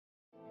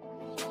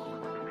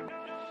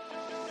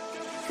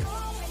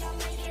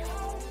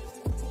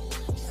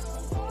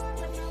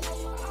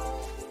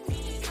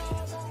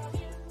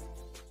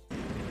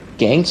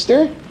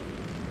gangster?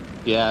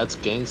 Yeah, it's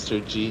gangster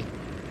G.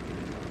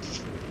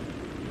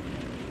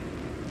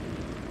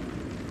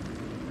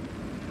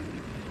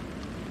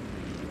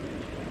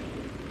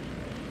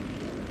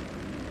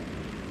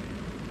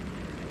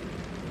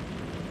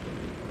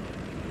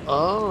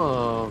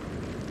 Oh.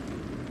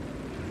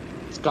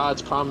 It's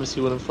God's promise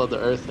he wouldn't flood the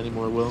earth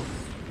anymore, Will.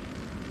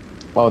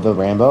 Oh, the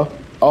Rambo?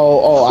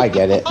 Oh, I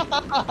get it.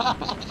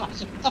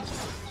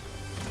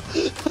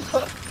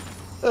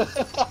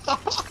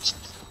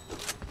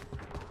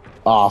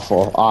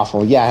 Awful,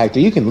 awful. Yeah,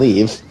 Hector, you can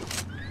leave.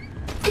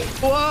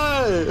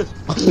 What?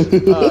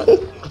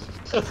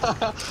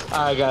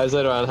 Alright, guys,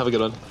 later on. Have a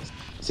good one.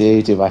 See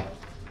you too, bye.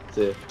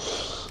 See ya.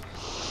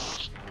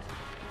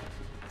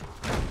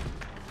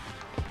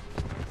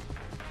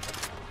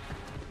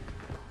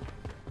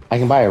 I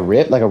can buy a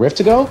rift, like a rift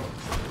to go?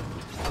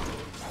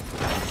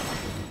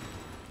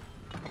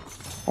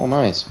 Oh,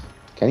 nice.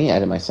 Can you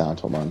edit my sound?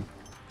 Hold on.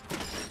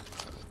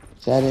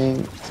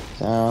 Setting,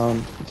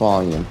 sound,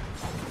 volume.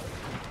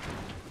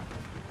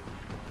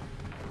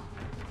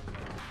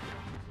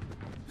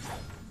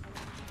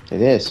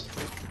 It is.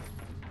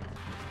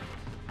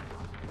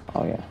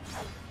 Oh, yeah.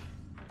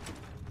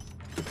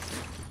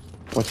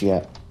 What you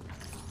got?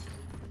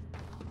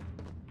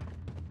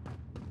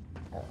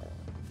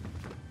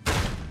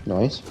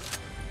 Noise?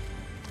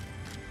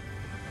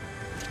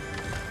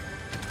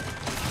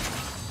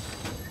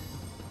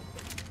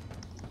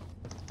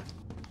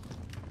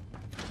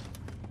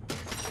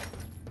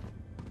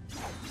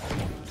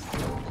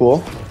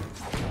 Cool.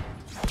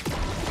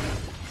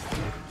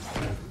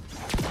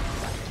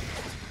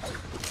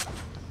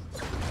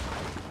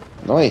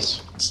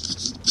 Nice.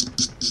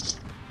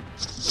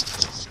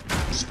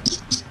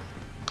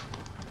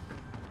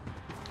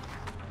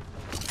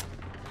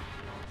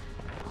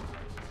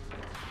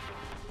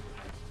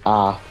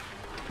 Ah.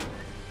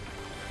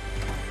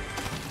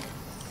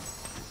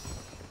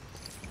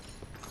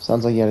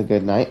 Sounds like you had a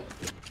good night.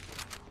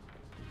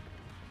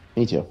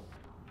 Me too.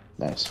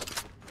 Nice.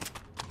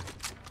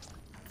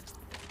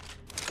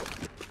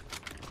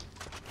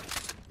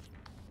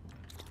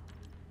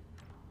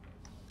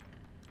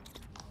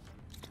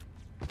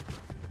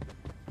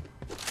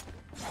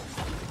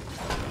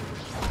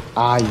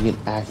 Ah, you can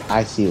act.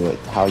 I see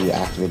how you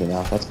activate it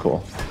now. That's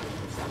cool.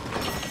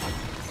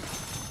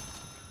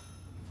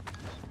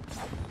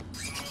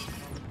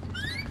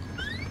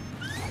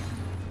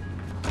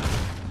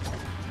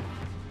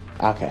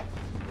 Okay.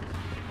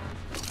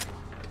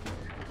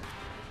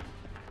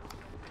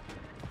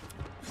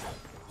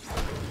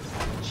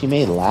 She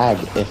may lag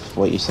if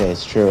what you say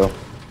is true.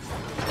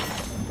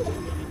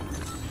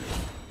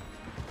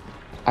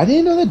 I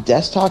didn't know that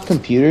desktop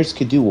computers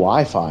could do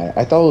Wi-Fi.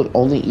 I thought it was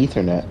only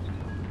Ethernet.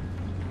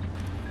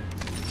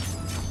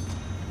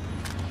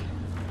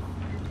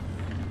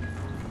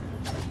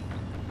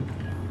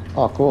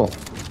 Oh, cool.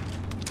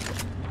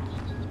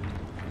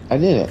 I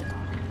did it.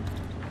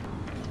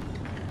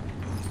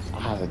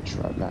 Ah, the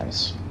drug.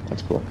 Nice.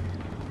 That's cool.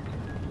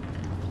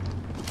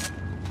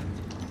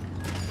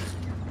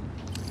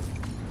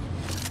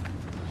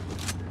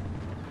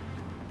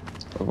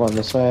 We're going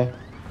this way.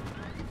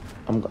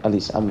 At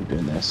least I'm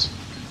doing this.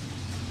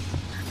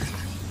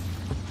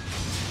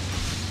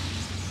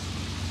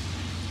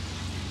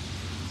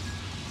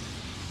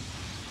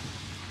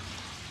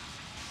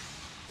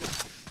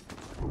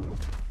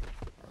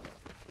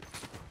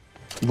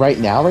 Right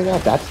now?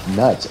 That's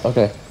nuts.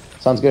 Okay.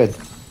 Sounds good.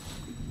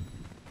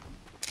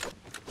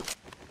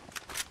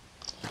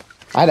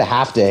 I had a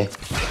half day.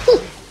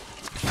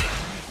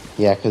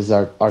 Yeah, because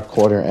our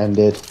quarter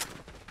ended.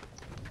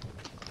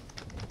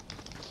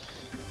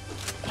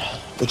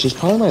 Which is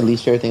probably my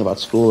least favorite thing about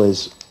school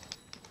is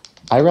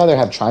I'd rather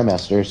have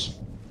trimesters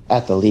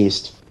at the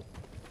least.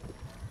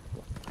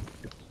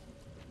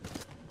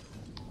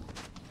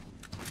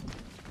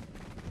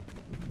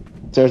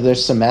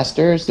 There's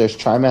semesters, there's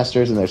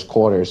trimesters, and there's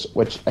quarters,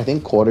 which I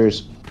think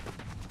quarters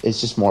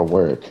is just more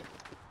work.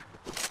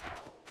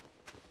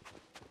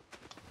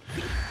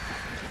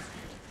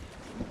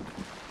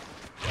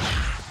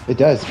 It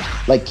does.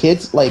 Like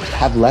kids like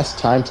have less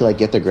time to like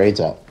get their grades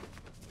up.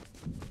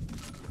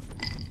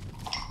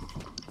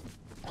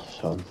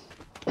 So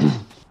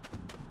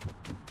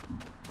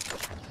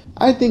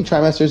I think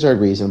trimesters are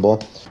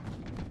reasonable.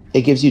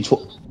 It gives you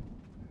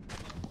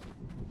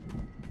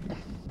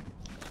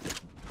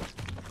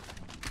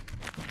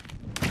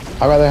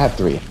I'd rather have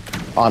 3,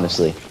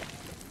 honestly.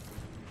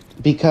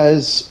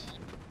 Because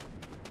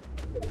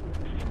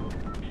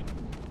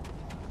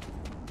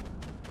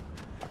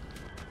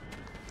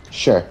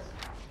sure.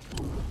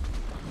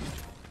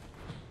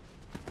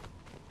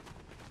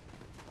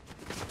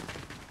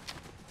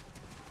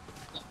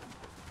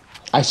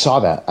 I saw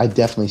that. I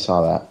definitely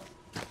saw that.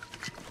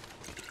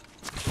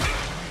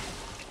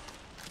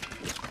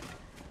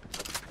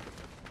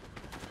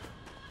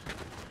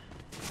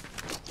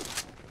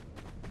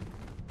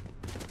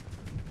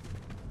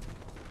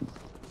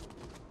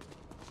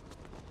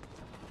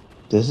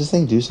 Does this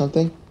thing do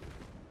something?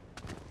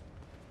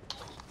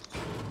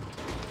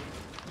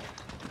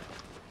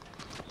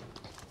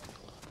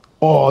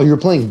 Oh, you're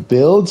playing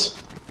builds?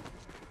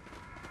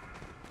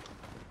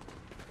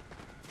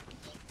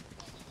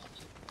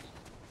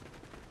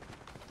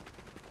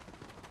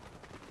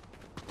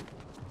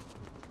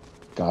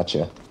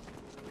 Gotcha.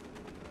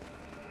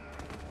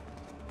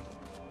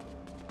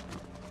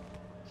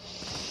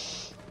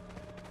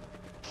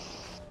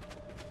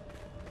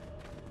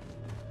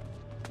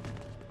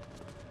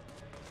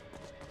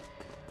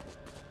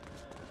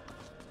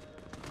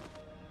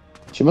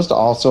 She must have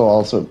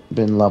also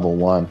been level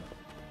 1.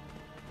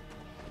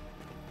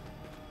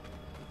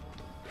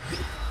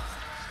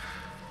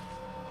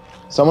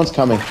 Someone's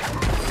coming.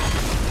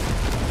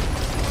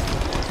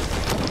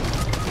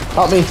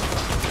 Help me.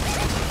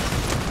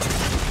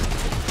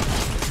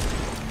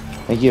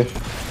 Thank you.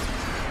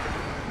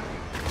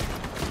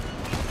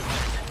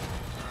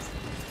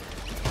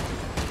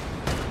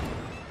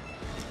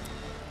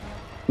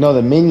 No,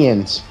 the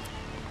minions.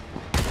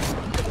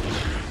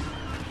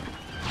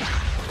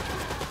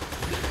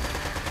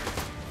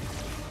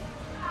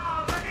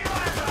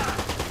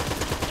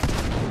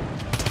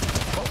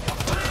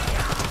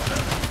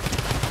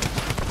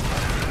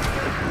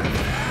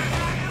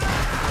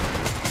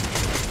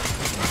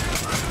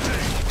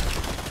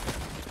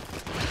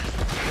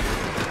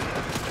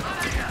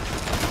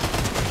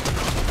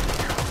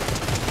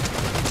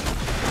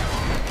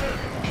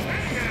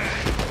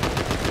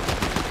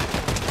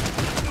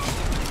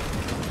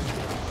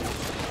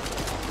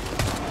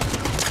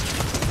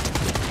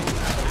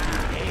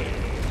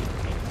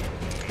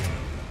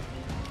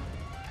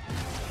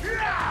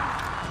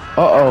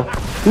 Uh-oh.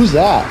 Who's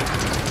that?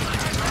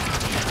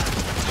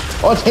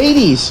 Oh, it's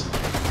Hades!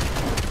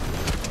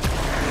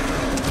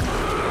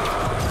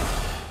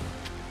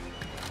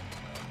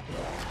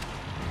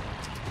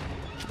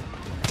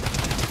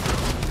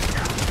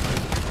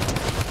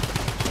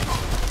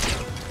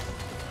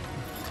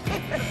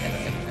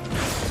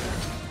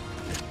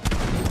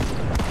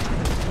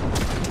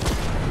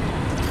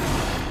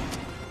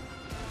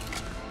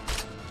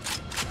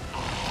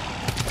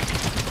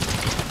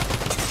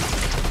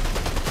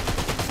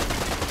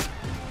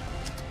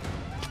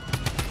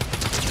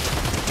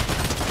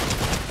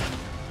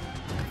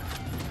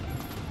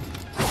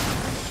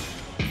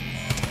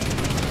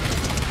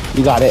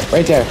 You got it,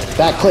 right there.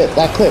 That clip,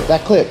 that clip,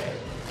 that clip.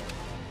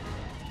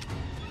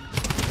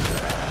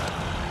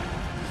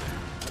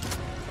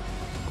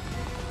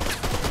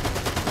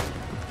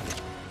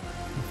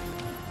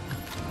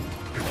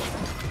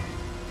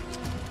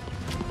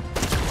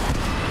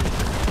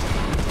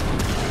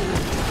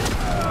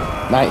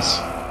 Nice.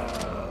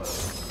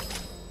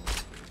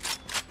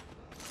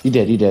 You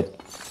did, you did.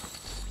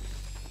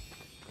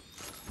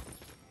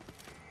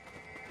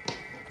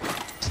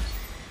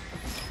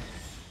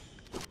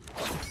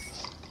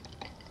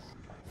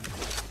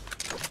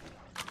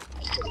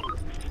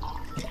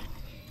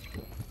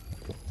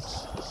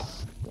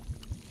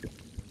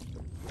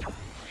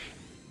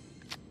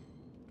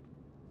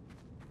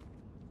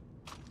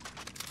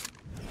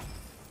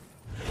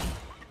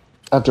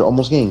 After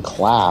almost getting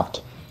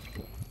clapped.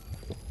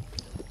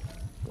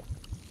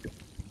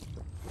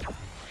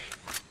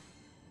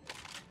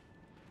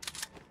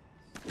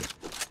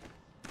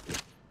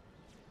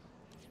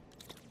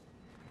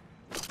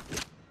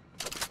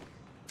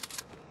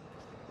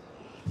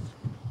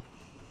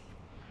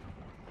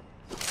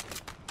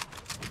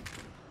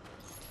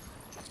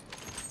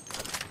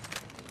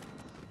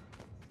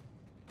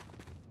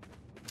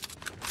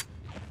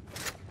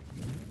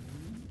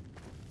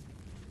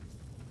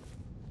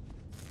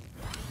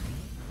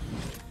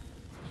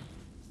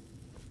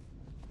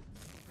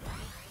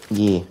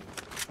 Yeah.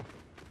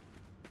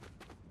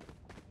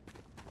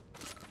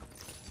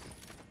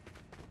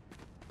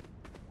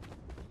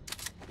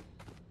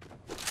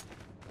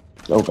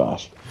 Oh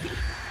gosh.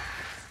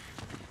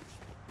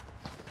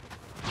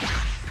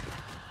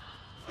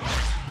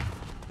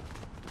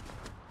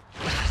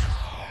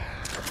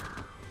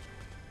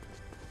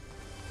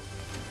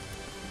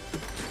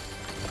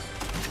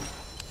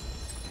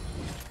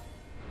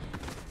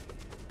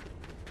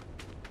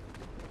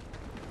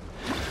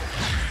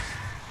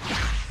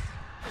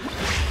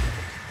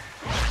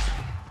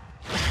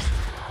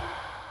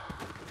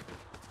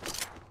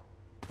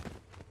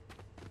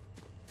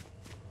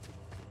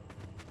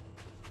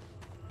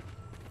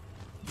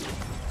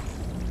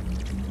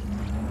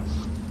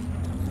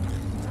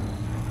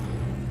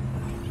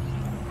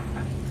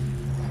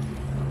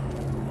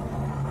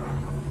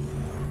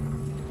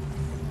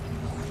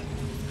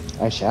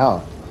 I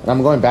shall. And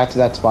I'm going back to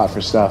that spot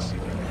for stuff.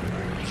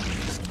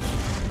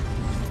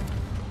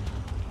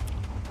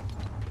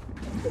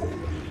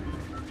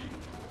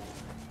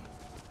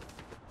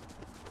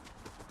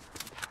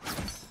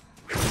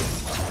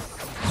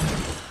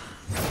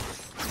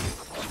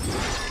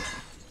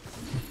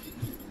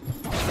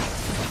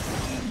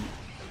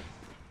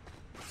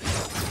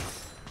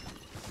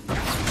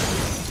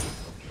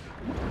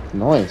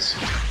 Nice.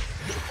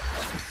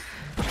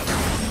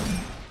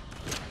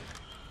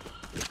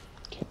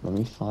 Okay, let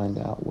me find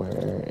out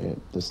where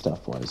the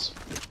stuff was.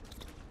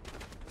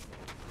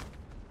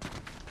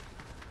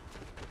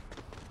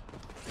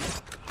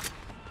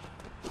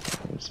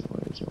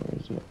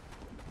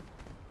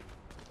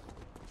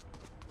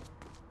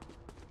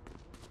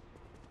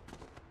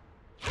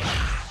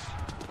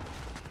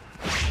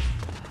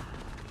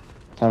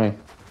 Coming.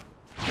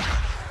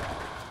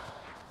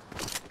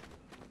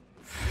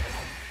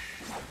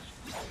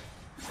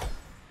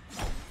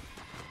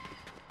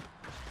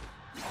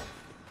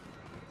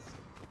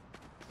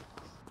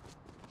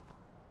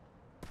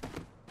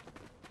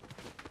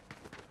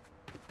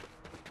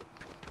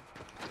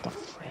 What the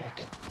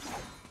frick?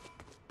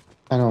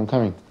 I know I'm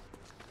coming.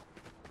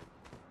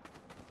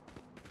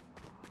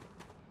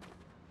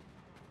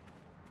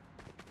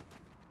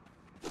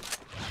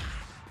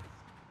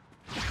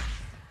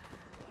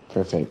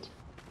 Perfect.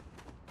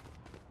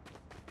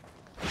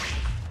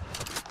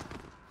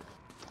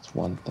 That's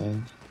one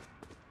thing.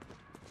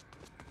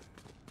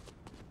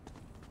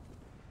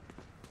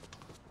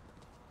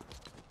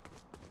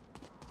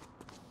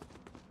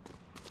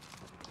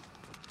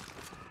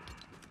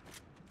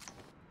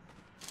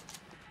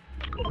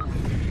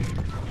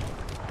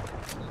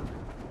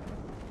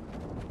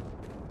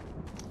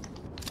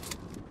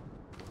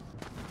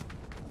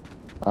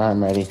 Alright,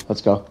 I'm ready.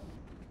 Let's go.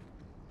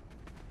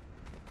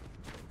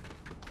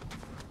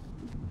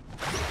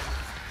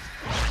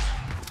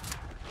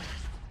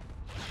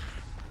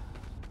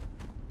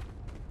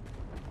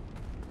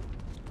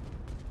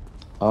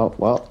 Oh,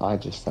 well, I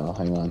just fell.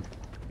 Hang on.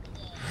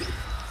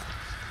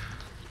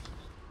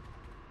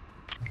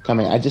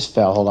 Coming. I just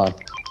fell. Hold on.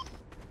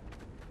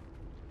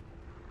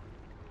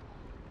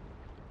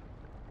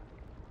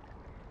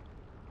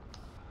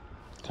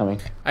 Coming.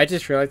 I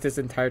just realized this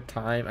entire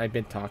time I've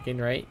been talking,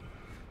 right?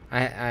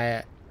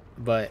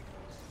 But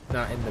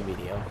not in the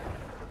video.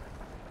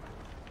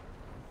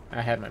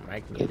 I had my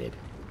mic muted.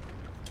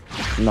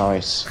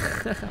 Nice.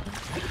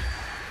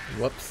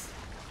 Whoops.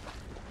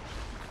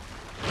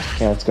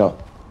 Okay, let's go.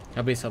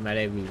 I'll be so mad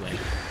if we win.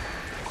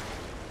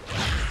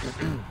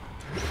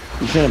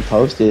 You shouldn't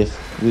post it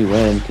if we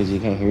win because you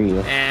can't hear you.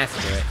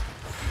 Screw it.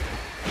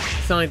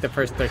 It's only the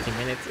first 13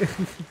 minutes.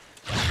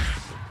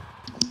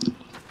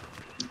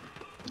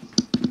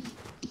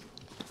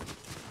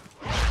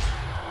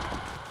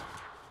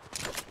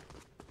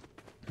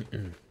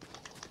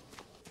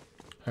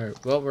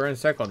 Alright, well, we're in a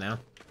circle now.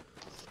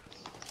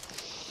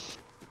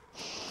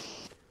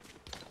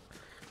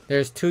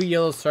 There's 2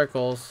 yellow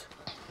circles.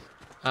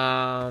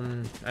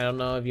 I don't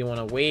know if you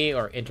want to wait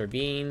or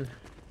intervene.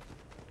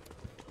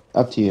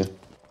 Up to you.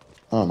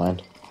 I don't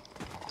mind.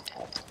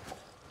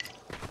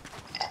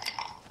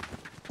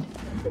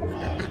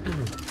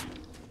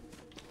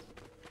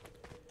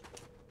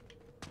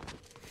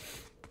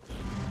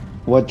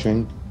 What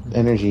drink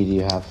energy do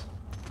you have?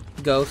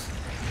 Ghost.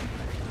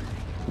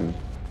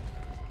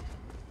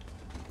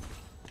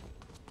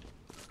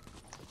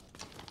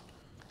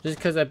 Just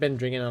because I've been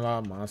drinking a lot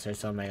of Monsters,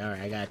 so I'm like,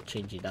 alright, I gotta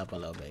change it up a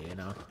little bit, you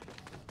know?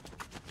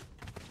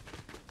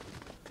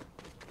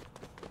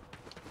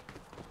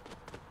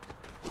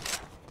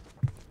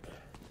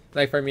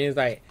 Like, for me, it's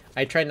like,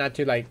 I try not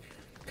to, like,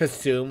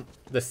 consume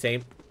the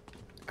same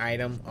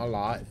item a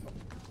lot,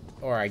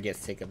 or I get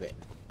sick of it,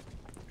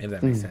 if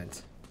that makes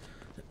sense.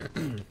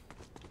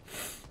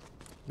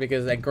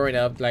 Because, like, growing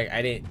up, like,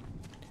 I didn't...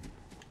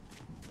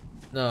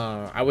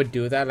 No, I would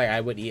do that, like, I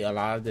would eat a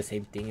lot of the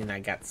same thing, and I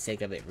got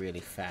sick of it really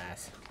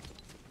fast.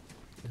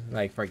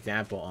 Like, for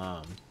example,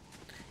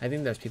 I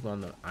think there's people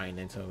on the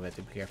island, so we have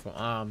to be careful.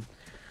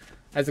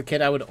 As a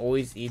kid, I would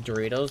always eat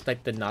Doritos,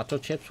 like the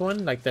nacho chips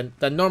one, like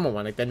the normal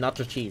one, like the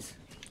nacho cheese.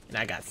 And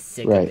I got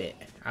sick of it.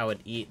 I would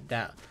eat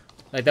that.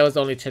 Like, that was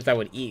the only chips I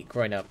would eat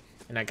growing up.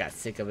 And I got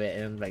sick of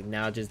it. And, like,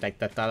 now just, like,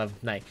 the thought of,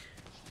 like,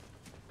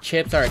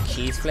 chips are a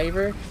cheese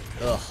flavor.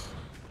 Ugh.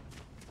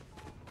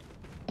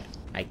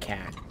 I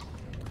can't.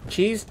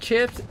 Cheese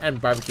chips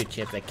and barbecue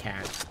chips, I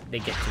can't. They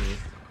get to me.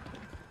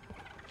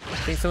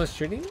 Think someone's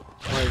shooting?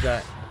 Or is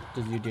that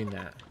just you doing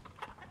that?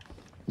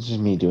 It's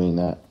just me doing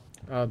that.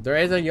 There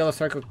is a yellow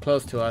circle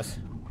close to us.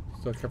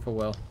 So careful,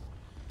 Will.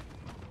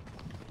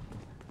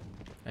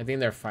 I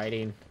think they're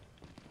fighting.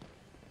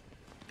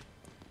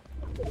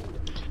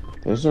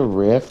 There's a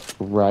rift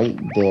right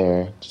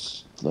there.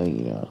 Just let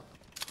you know.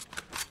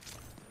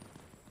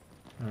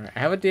 Alright, I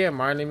have a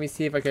DMR. Let me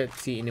see if I could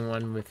see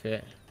anyone with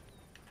it.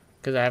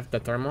 Because I have the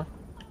thermal.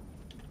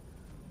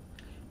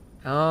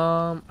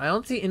 I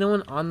don't see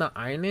anyone on the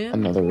island.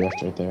 Another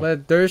rift right there.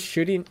 But they're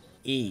shooting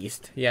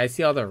east. Yeah, I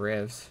see all the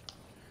rifts.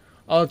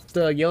 Oh,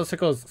 the yellow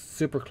circle is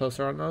super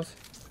closer on those.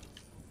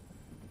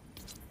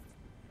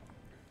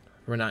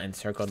 We're not in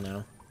circle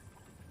now.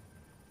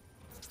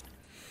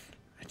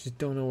 I just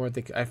don't know where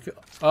they... I feel...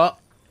 Oh!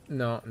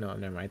 No,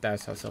 never mind. I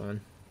saw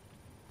someone.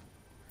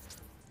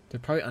 They're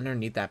probably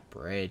underneath that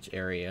bridge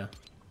area.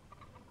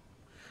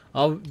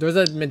 Oh, there's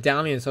a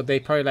medallion, so they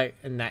probably like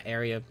in that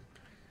area.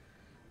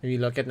 If you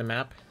look at the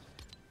map,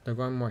 they're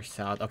going more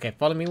south. Okay,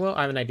 follow me, Will.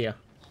 I have an idea.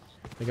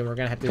 Okay, we're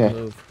gonna have to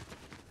move.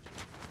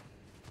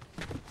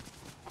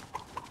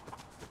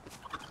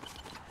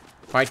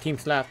 5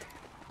 teams left.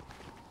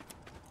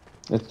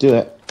 Let's do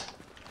it.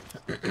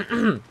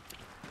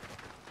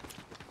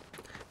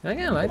 Not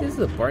gonna lie, this is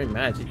a boring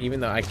match. Even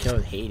though I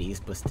killed Hades,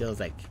 but still,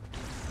 it's like,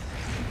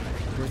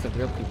 where's the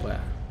real people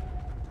at?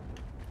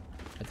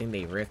 I think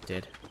they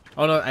rifted.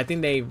 Oh no, I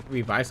think they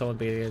revived someone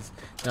because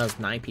that was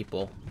 9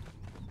 people.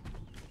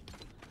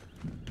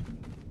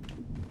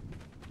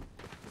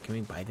 Can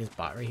we buy this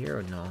bot right here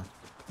or no?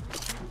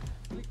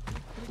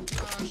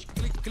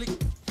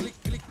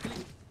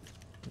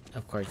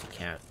 Of course you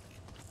can't.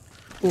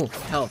 Ooh,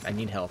 health. I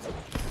need health.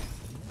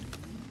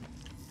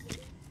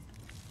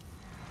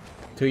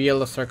 2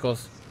 yellow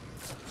circles.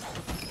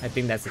 I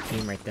think that's a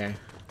team right there.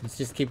 Let's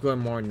just keep going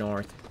more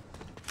north.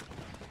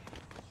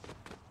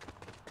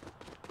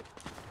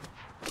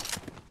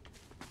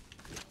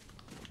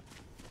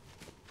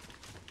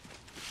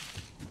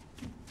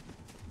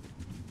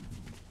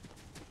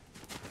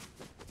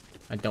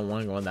 I don't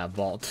want to go in that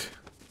vault.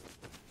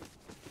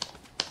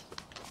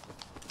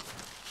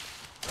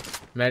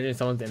 Imagine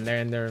someone's in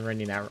there and they're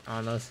running out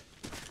on us.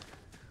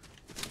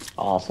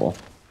 Awful.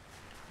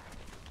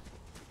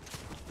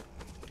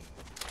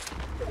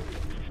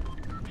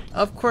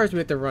 Of course we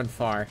have to run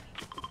far.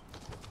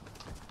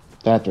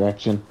 That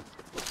direction.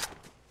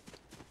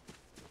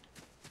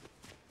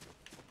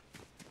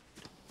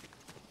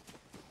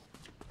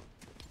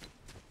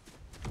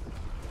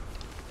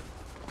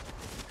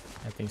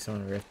 I think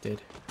someone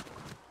rifted.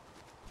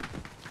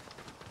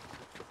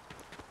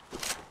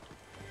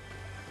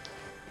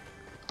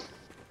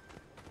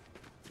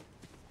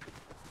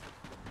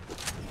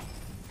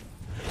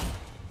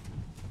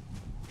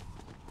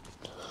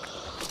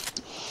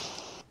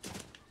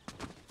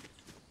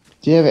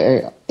 Do you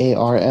have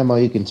AR ammo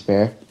you can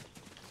spare?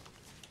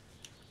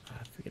 I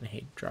freaking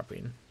hate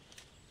dropping.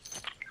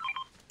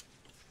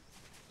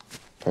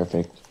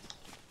 Perfect.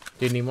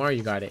 Do you need more?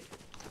 You got it.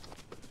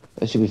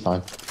 That should be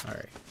fine.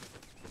 Alright.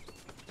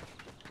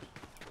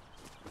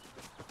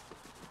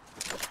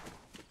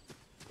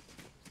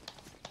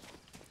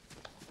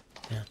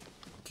 Yeah.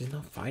 There's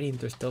no fighting.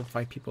 There's still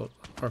 5 people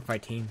or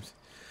 5 teams.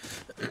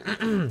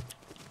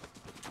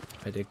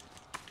 I did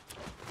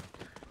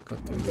go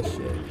through this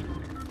shit.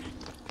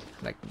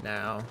 Like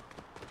now.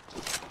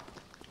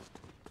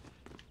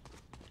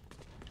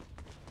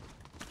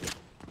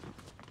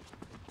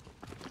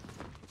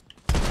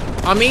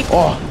 On me?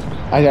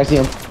 Oh, I see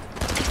him.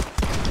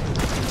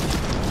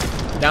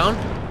 Down?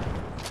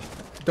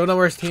 Don't know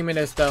where his teammate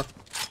is though.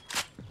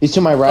 He's to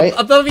my right.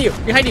 Above you!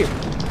 Behind you!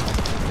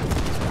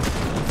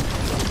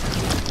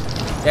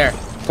 There.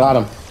 Got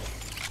him.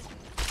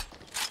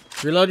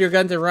 Reload your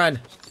guns and run.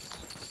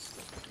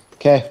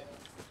 Okay.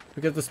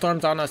 Because the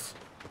storm's on us.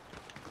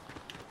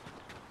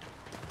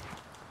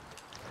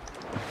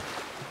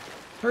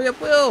 Hurry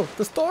up, Will!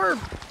 The storm!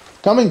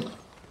 Coming.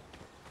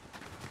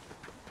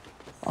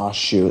 Oh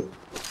shoot.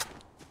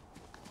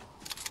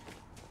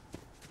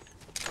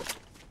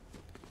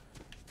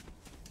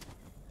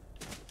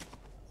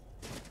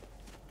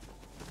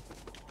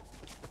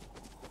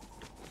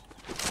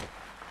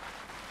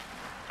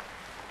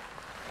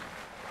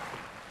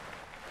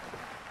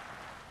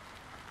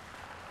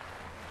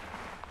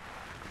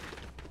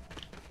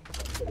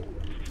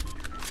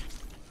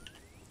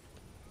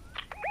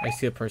 I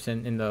see a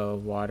person in the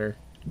water.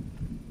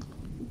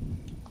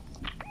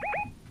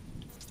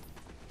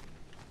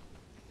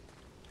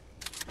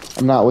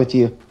 I'm not with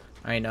you.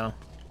 I know.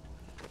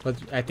 But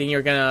I think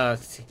you're gonna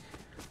see.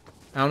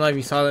 I don't know if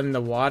you saw them in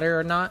the water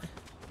or not.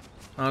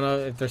 I don't know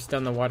if they're still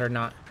in the water or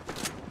not.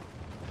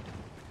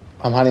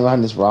 I'm hiding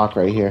behind this rock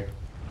right here.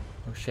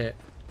 Oh shit.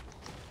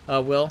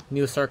 Will,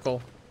 new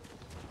circle.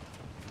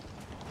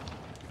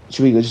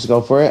 Should we just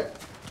go for it?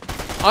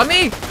 On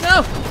me!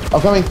 No! Oh,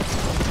 coming.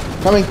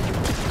 Coming.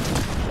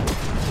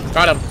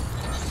 Got him.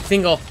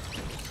 Single.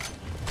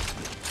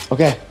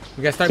 Okay.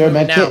 We gotta start There,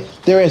 moving med now. kit.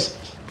 There is.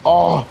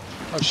 Oh,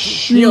 Oh,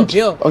 shoot. heal,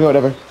 heal. Okay,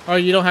 whatever. Oh,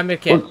 you don't have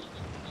medkit.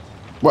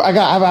 I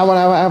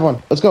have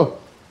one. Let's go.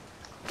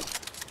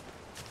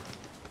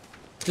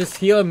 Just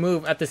heal and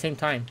move at the same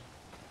time.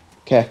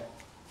 Okay.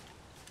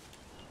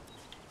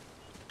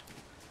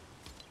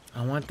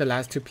 I want the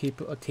last 2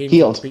 people teams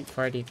Healed. to beat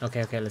fighting.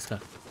 Okay, okay, let's go.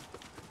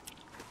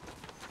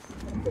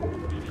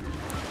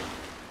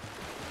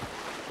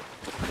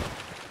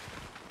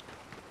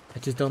 I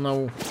just don't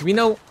know. Do we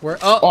know where?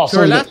 Oh, Oh, to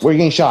our left. we're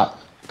getting shot.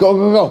 Go,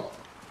 go, go.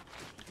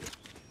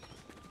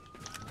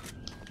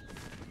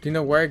 Do you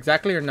know where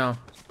exactly or no?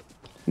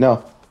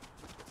 No.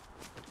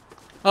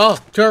 Oh,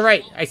 to our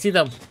right. I see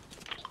them.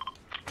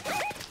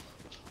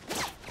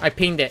 I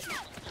pinged it.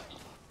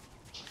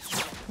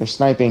 They're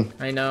sniping.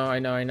 I know, I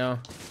know, I know.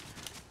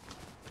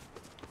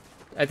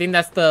 I think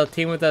that's the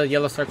team with the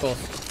yellow circles.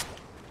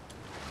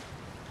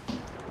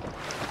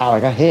 Ow, I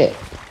got hit.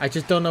 I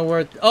just don't know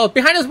where. Oh,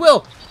 behind us,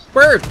 Will!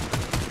 Bird!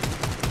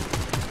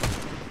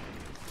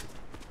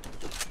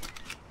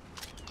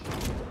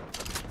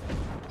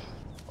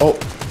 Oh,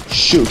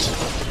 shoot.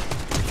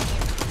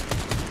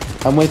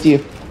 I'm with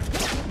you.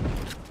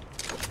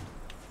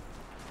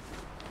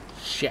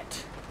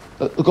 Shit.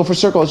 Let's go for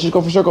circle. Let's just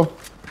go for circle.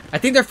 I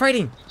think they're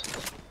fighting.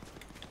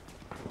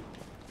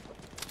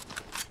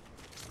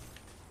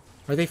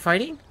 Are they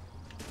fighting?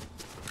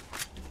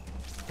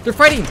 They're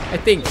fighting, I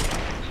think.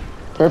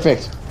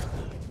 Perfect.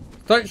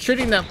 Start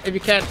shooting them if you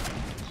can.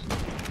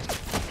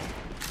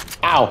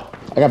 Ow.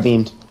 I got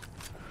beamed.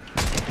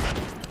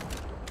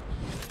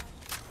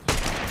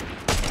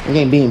 I'm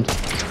getting beamed.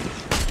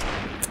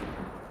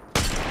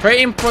 Try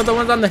aim for the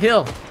ones on the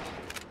hill.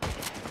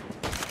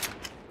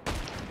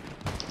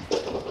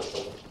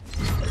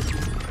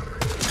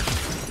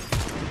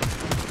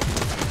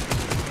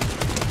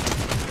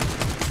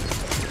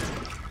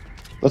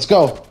 Let's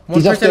go. One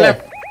He's up person there.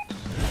 left.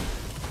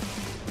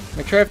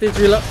 Make sure everything's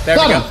reload. There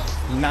Got we him.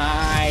 go.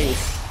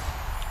 Nice.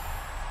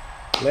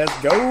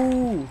 Let's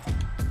go.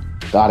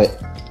 Got it.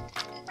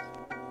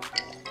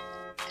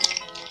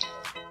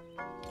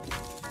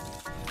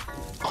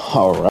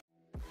 All right.